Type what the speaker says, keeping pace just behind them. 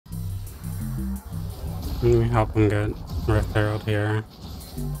Let me help him get Rift Herald here.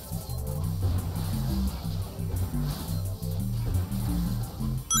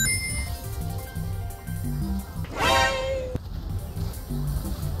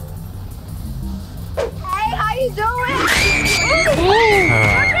 Hey, how you doing?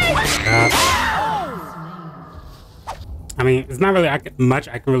 I mean, it's not really much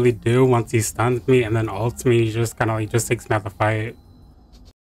I can really do once he stuns me, and then ults me. He just kind of like just takes me out the fight.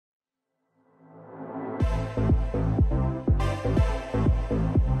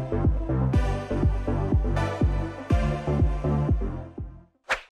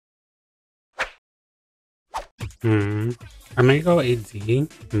 I may go AD.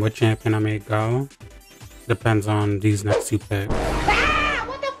 What champion I may go depends on these next two picks.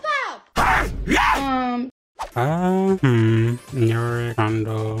 What the fuck? Yorick,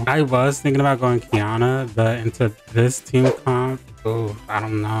 Rondo. I was thinking about going Kiana, but into this team comp, oh, I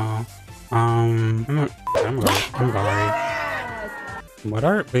don't know. I'm going. What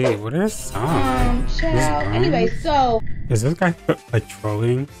are his songs? Anyway, so is this guy like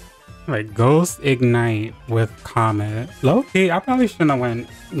trolling? Like Ghost Ignite with Comet. Low-key, I probably shouldn't have went.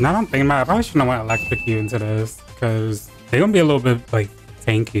 Now I'm thinking about it, I probably shouldn't have went Electric U into this because they're gonna be a little bit like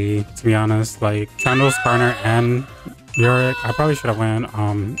tanky, to be honest. Like Trundle, Skarner, and Yorick. I probably should have went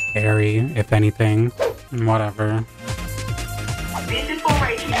Ahri, if anything. Whatever.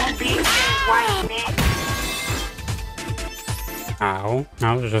 Ow.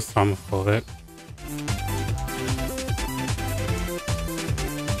 I was just homophobic.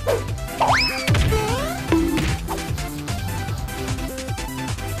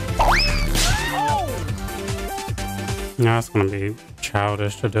 Yeah, it's gonna be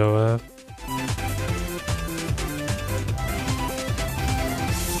childish to deal with.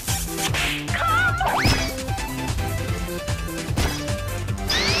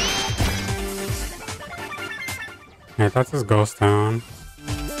 Yeah, that's his ghost town.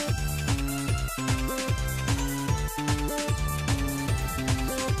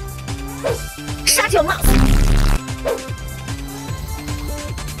 shut your mouth.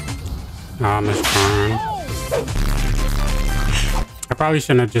 Ah, Miss Charm. I probably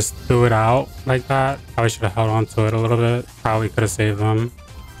shouldn't have just threw it out like that. Probably should have held on to it a little bit. Probably could have saved them.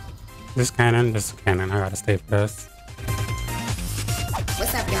 This cannon. I gotta stay pissed.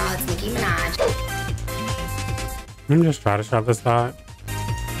 What's up, y'all? It's Nicki Minaj. Let me just try to shove this back.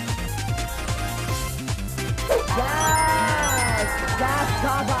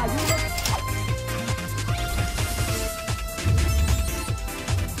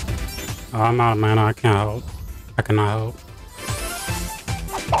 Oh, I'm out of mana. I can't help. I cannot help.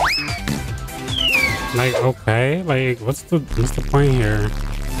 Like, okay, like, what's the point here?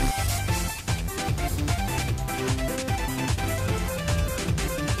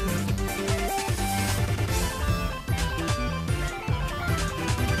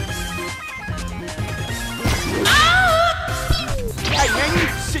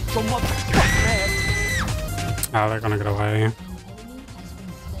 Oh, they're gonna get away.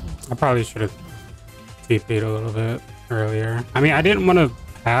 I probably should have TP'd a little bit earlier. I mean, I didn't want to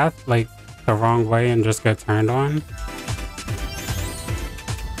path like the wrong way and just get turned on.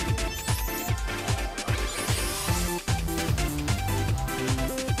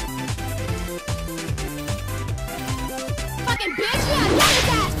 Fucking bitch,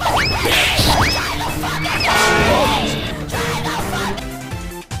 yeah,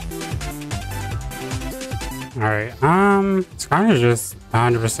 Alright, it's kind of just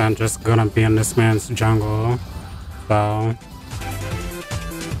 100% just gonna be in this man's jungle, so.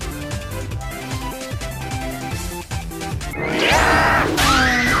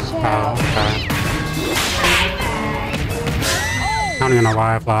 Oh, okay. I don't even know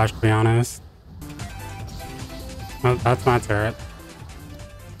why I flashed, to be honest. Well, that's my turret.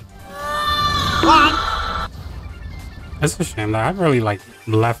 It's a shame that I've really like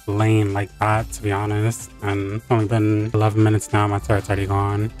left lane like that, to be honest. And it's only been 11 minutes now, my turret's already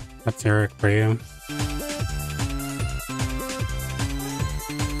gone. That's Eric for you.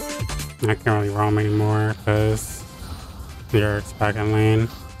 I can't really roam anymore because Eric's back in lane.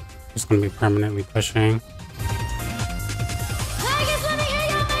 Just gonna be permanently pushing.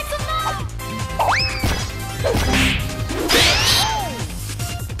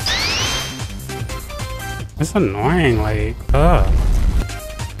 It's annoying, like, ugh.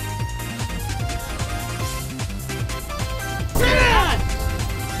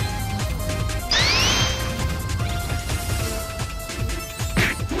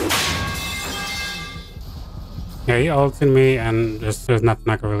 Yeah, he ulted me and just there's nothing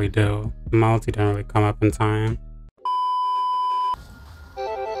I could really do. My ulti didn't really come up in time.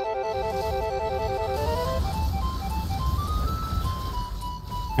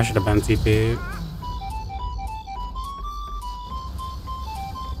 I should have been TP'd.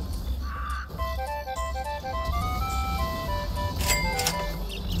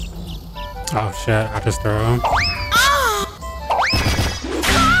 Oh shit, I just threw him.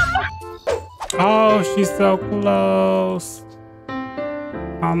 Oh, she's so close.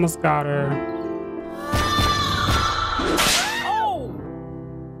 Almost got her.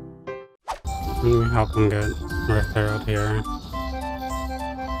 Let me help him get referred here.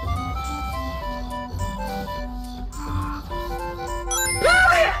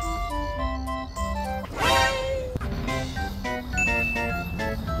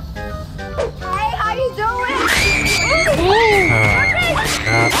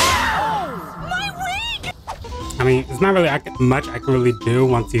 I mean, it's not really much I can really do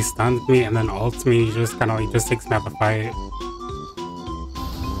once he stuns me and then ults me. He just kind of like just takes me out the fight.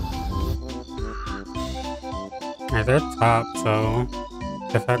 Alright, they're top, so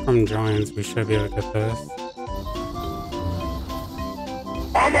if Ekram joins, we should be able to get this.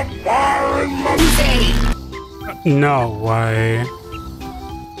 I'm a fire in my No way.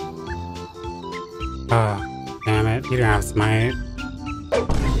 Oh, damn it. He didn't have smite.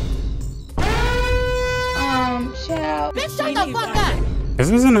 Bitch, shut the fuck up! This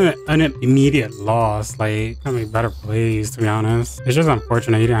isn't an immediate loss. Like, I mean, better plays, to be honest. It's just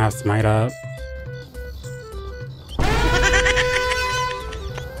unfortunate he didn't have smite up.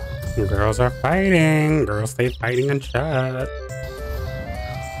 Girls are fighting. Girls stay fighting in chat.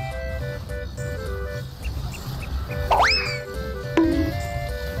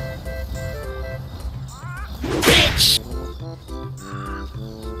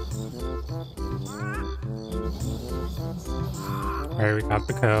 Alright, we got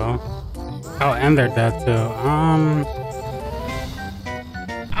the kill. Oh, and they're dead too.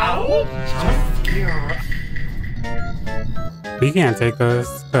 We can't take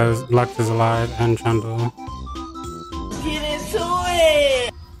this because Lux is alive and Trundle. Get into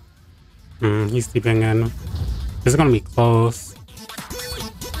it! He's sleeping in. This is gonna be close.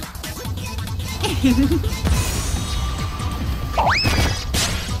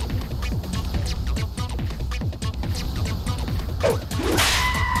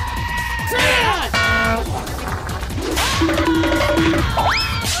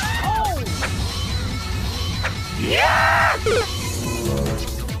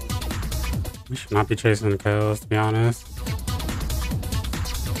 We should not be chasing kills, to be honest.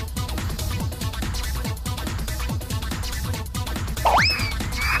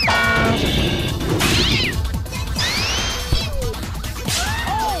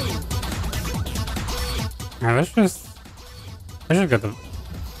 Alright, let's just get the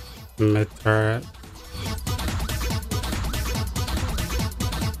mid turret.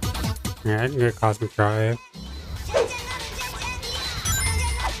 Yeah, I can get Cosmic Drive.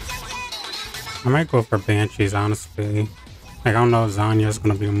 I might go for Banshees, honestly. Like, I don't know if Zanya's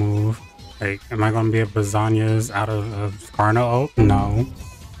gonna be a move. Like, am I gonna be able to Zanya's out of Carnival? No.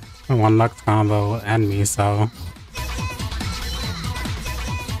 One Lux combo will end me, so.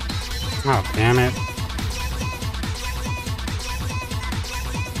 Oh, damn it.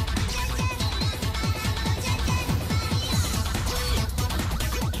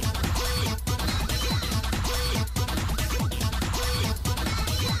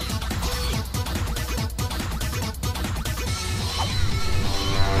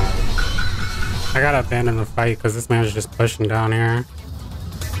 I gotta abandon the fight because this man's just pushing down here.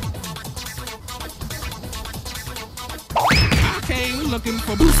 I came looking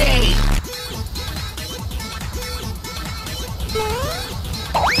for Boosie.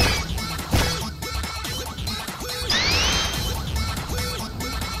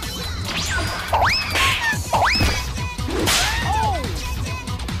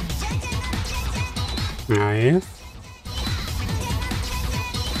 Nice.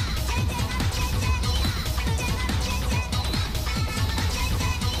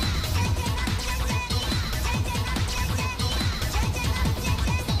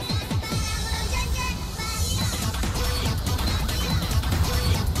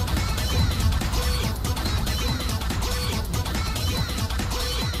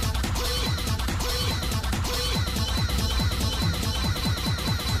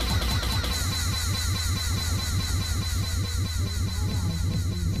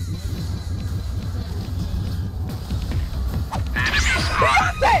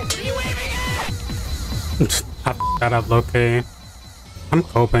 I got up, okay. I'm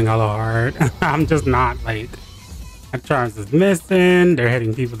coping hella hard. I'm just not like. My charms is missing. They're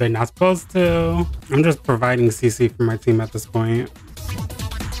hitting people they're not supposed to. I'm just providing CC for my team at this point.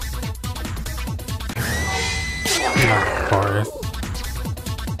 Of course.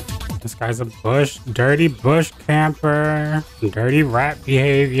 guy's a dirty bush camper. Dirty rat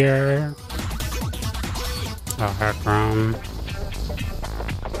behavior. Oh, heck,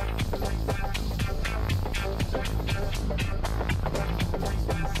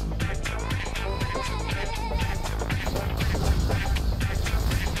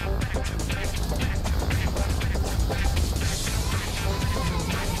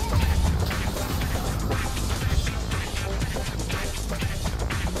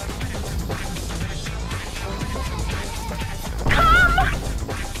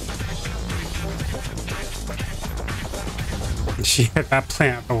 She hit that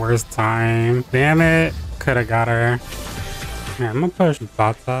plant at the worst time. Damn it. Could have got her. Yeah, I'm gonna push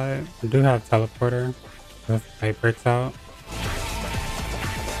bot side. I do have teleporter. If fight breaks out.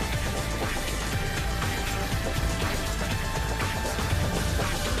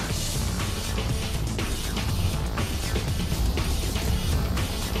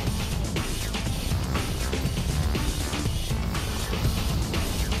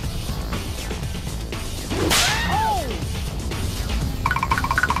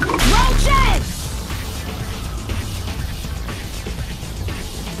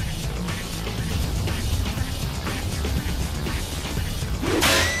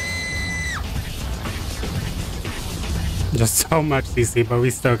 Just so much CC, but we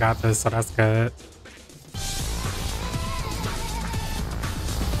still got this, so that's good.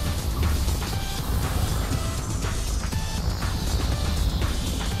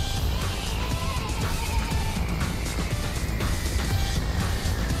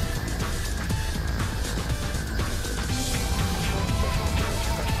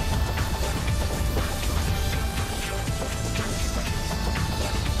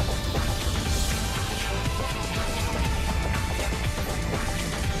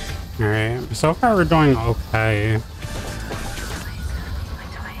 Alright, so far we're doing okay.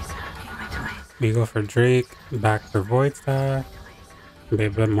 We go for Drake, back for Void Star, be a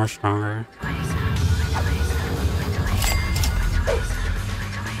bit more stronger.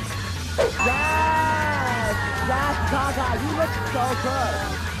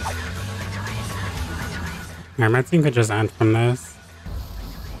 Alright, my team could just end from this.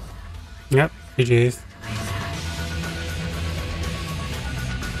 Yep, GG's.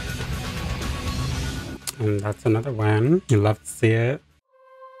 And that's another win. You love to see it.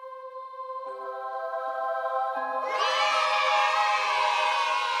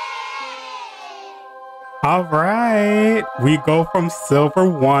 All right, we go from silver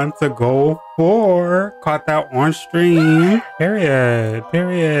 1 to gold 4. Caught that on stream. Period.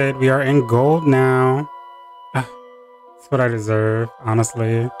 We are in gold now. That's what I deserve,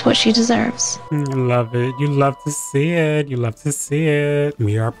 honestly. What she deserves. You love it. You love to see it. You love to see it.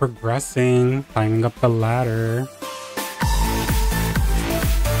 We are progressing, climbing up the ladder.